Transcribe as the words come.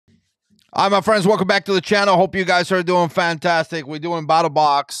Hi, my friends. Welcome back to the channel. Hope you guys are doing fantastic. We're doing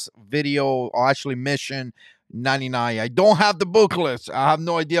Battlbox video, or actually mission 99. I don't have the booklets. I have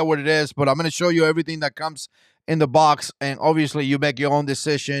no idea what it is, but I'm going to show you everything that comes in the box. And obviously, you make your own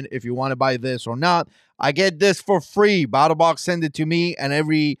decision if you want to buy this or not. I get this for free. Battlbox send it to me, and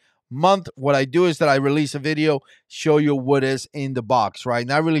every month, what I do is that I release a video, show you what is in the box, right?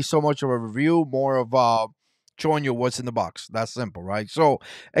 Not really so much of a review, more of showing you what's in the box. That's simple, right? So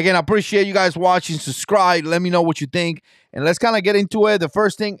again, I appreciate you guys watching. Subscribe. Let me know what you think. And let's kind of get into it. The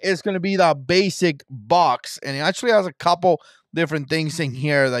first thing is going to be the basic box. And it actually has a couple different things in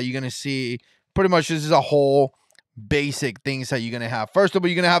here that you're going to see. Pretty much this is a whole basic things that you're going to have. First of all,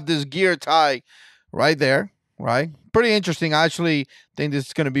 you're going to have this gear tie right there, right? Pretty interesting. I actually think this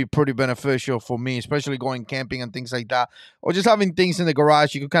is going to be pretty beneficial for me, especially going camping and things like that. Or just having things in the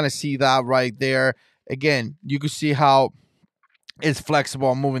garage. You can kind of see that right there. Again, you can see how it's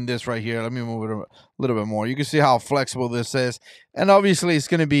flexible. I'm moving this right here. Let me move it a little bit more. You can see how flexible this is. And obviously, it's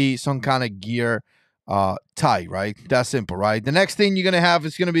going to be some kind of gear tie, right? That's simple, right? The next thing you're going to have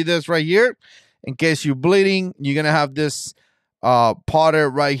is going to be this right here. In case you're bleeding, you're going to have this powder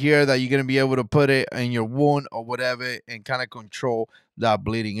right here that you're going to be able to put it in your wound or whatever and kind of control that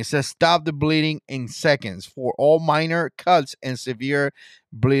bleeding. It says stop the bleeding in seconds for all minor cuts and severe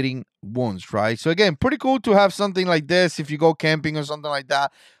bleeding wounds, right? So again, pretty cool to have something like this if you go camping or something like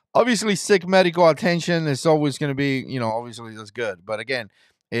that. Obviously, sick medical attention is always going to be, obviously that's good. But again,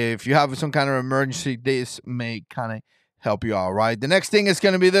 if you have some kind of emergency, this may kind of help you out, right? The next thing is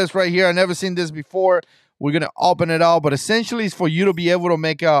going to be this right here. I've never seen this before. We're going to open it out, but essentially it's for you to be able to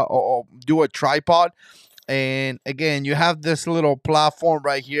make or do a tripod. And again, you have this little platform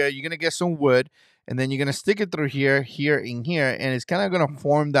right here. You're going to get some wood, and then you're going to stick it through here, and here, and it's kind of going to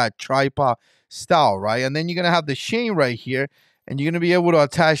form that tripod style, right? And then you're going to have the chain right here, and you're going to be able to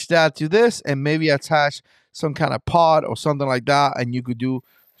attach that to this and maybe attach some kind of pot or something like that, and you could do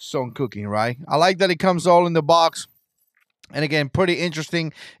some cooking, right? I like that it comes all in the box. And again, pretty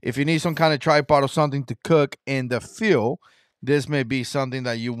interesting. If you need some kind of tripod or something to cook in the field, this may be something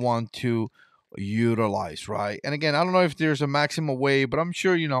that you want to utilize, right? And again, I don't know if there's a maximum weight, but I'm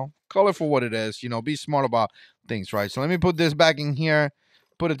sure, call it for what it is. Be smart about things, right? So let me put this back in here,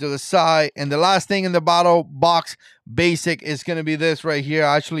 put it to the side. And the last thing in the bottle box basic is going to be this right here.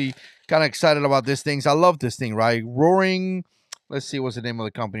 Actually kind of excited about this thing. I love this thing, right? Roaring, let's see, what's the name of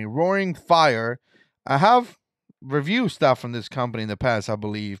the company? Roaring Fire. I have review stuff from this company in the past, I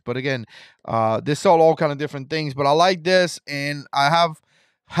believe. But again, they sold all kind of different things. But I like this, and I have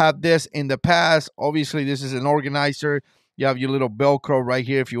had this in the past. Obviously, this is an organizer. You have your little Velcro right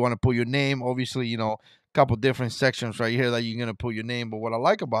here if you want to put your name. Obviously, a couple different sections right here that you're going to put your name. But what I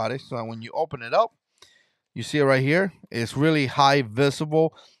like about it, so when you open it up, you see it right here. It's really high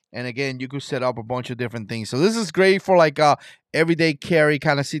visible. And again, you could set up a bunch of different things. So this is great for like a everyday carry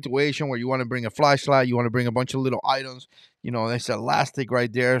kind of situation where you want to bring a flashlight, you want to bring a bunch of little items. There's elastic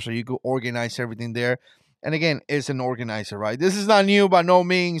right there, so you could organize everything there. And again, it's an organizer, right? This is not new by no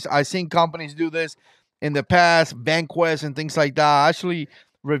means. I've seen companies do this in the past, banquets and things like that.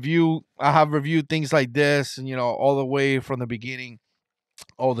 I have reviewed things like this, all the way from the beginning,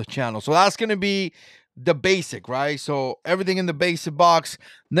 all the channels. So that's going to be the basic, right? So everything in the basic box.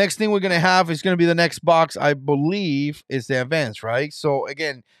 Next thing we're going to have is going to be the next box, I believe, is the advanced, right? So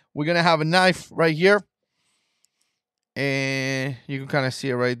again, we're going to have a knife right here. And you can kind of see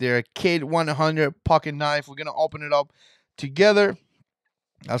it right there. Kid 100 pocket knife. We're going to open it up together.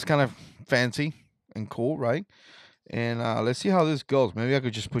 That's kind of fancy and cool, right? And let's see how this goes. Maybe I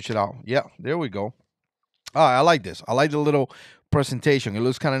could just push it out. Yeah, there we go. All right, I like this. I like the little presentation. It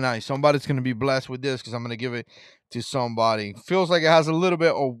looks kind of nice. Somebody's going to be blessed with this because I'm going to give it to somebody. Feels like it has a little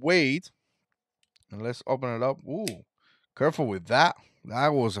bit of weight. And let's open it up. Ooh, careful with that.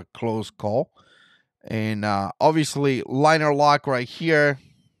 That was a close call. And obviously, liner lock right here.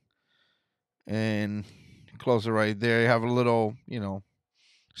 And close it right there. You have a little,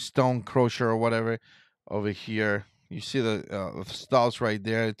 stone crusher or whatever over here. You see the studs right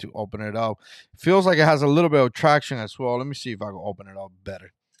there to open it up. Feels like it has a little bit of traction as well. Let me see if I can open it up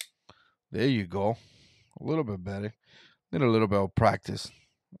better. There you go. A little bit better. Need a little bit of practice.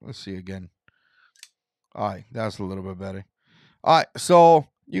 Let's see again. All right, that's a little bit better. All right, so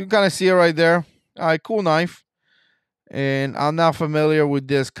you can kind of see it right there. All right, cool knife. And I'm not familiar with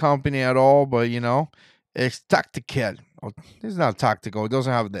this company at all, but, it's Tactical. Oh, it's not tactical. It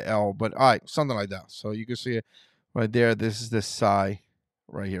doesn't have the L, but all right, something like that. So you can see it right there. This is the side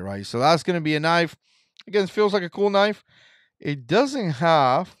right here, right? So that's going to be a knife. Again, it feels like a cool knife. It doesn't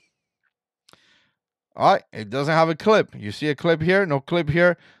have, all right, it doesn't have a clip. You see a clip here? No clip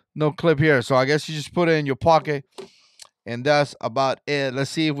here. No clip here. So I guess you just put it in your pocket, and that's about it.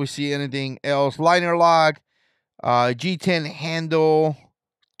 Let's see if we see anything else. Liner lock, G10 handle,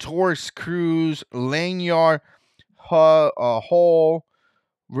 torque screws, lanyard, hole,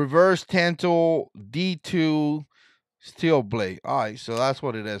 reverse tantle, D2, steel blade. All right, so that's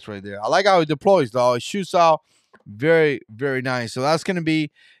what it is right there. I like how it deploys, though. It shoots out very, very nice. So that's going to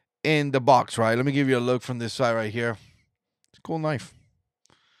be in the box, right? Let me give you a look from this side right here. It's a cool knife.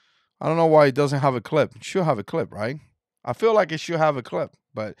 I don't know why it doesn't have a clip. It should have a clip, right? I feel like it should have a clip,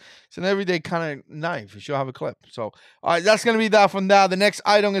 but it's an everyday kind of knife. It should have a clip. So, all right, that's going to be that from that. The next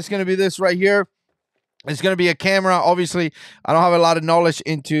item is going to be this right here. It's going to be a camera. Obviously, I don't have a lot of knowledge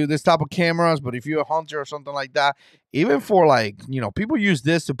into this type of cameras, but if you're a hunter or something like that, even for like, people use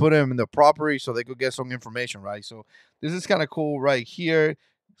this to put them in the property so they could get some information, right? So this is kind of cool right here.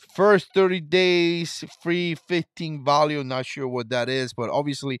 First 30 days, free 15 value. Not sure what that is, but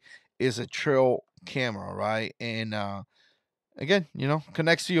obviously it's a trail camera, right? And again,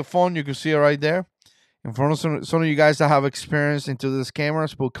 connects to your phone. You can see it right there. And for some of you guys that have experience into this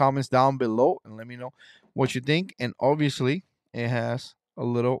cameras, put comments down below and let me know what you think. And obviously, it has a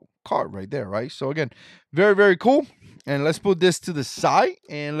little card right there, right? So again, very, very cool. And let's put this to the side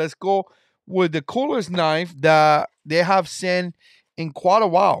and let's go with the coolest knife that they have sent in quite a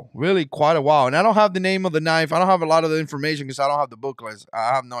while, really quite a while. And I don't have the name of the knife. I don't have a lot of the information because I don't have the booklet.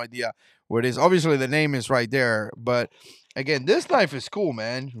 I have no idea where it is. Obviously, the name is right there. But again, this knife is cool,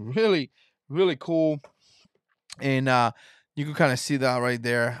 man. Really, really cool. And you can kind of see that right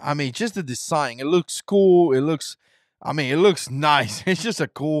there. I mean, just the design, it looks cool. It looks nice. It's just a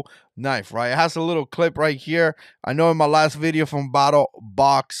cool knife, right? It has a little clip right here. I know in my last video from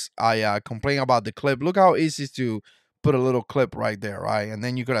Battlbox, I complained about the clip. Look how easy to put a little clip right there, right? And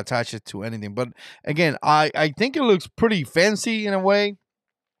then you could attach it to anything. But again, I think it looks pretty fancy in a way.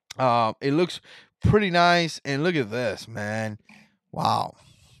 It looks pretty nice. And look at this, man. Wow.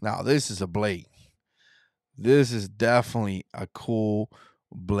 Now, this is a blade. This is definitely a cool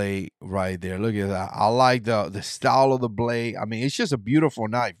blade right there. Look at that. I like the style of the blade. I mean, it's just a beautiful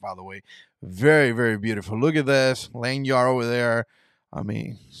knife, by the way. Very, very beautiful. Look at this. Lanyard over there. I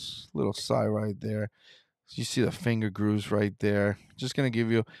mean, little side right there. You see the finger grooves right there. Just going to give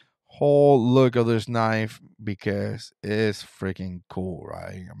you a whole look of this knife because it's freaking cool,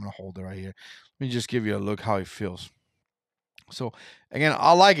 right? I'm going to hold it right here. Let me just give you a look how it feels. So again,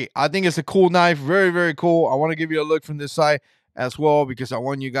 I like it. I think it's a cool knife. Very, very cool. I want to give you a look from this side as well because I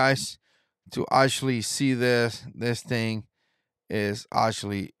want you guys to actually see this. This thing is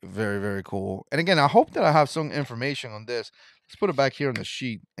actually very, very cool. And again, I hope that I have some information on this. Let's put it back here on the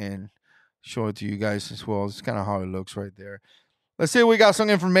sheet and show it to you guys as well. It's kind of how it looks right there. Let's see if we got some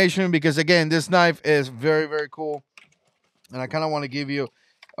information because again, this knife is very, very cool. And I kind of want to give you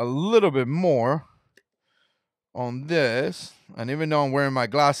a little bit more on this. And even though I'm wearing my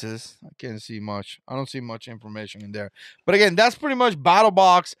glasses, I can't see much. I don't see much information in there. But again, that's pretty much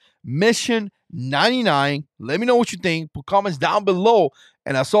Battlbox Mission 99. Let me know what you think. Put comments down below.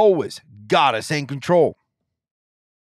 And as always, gotta stay in control.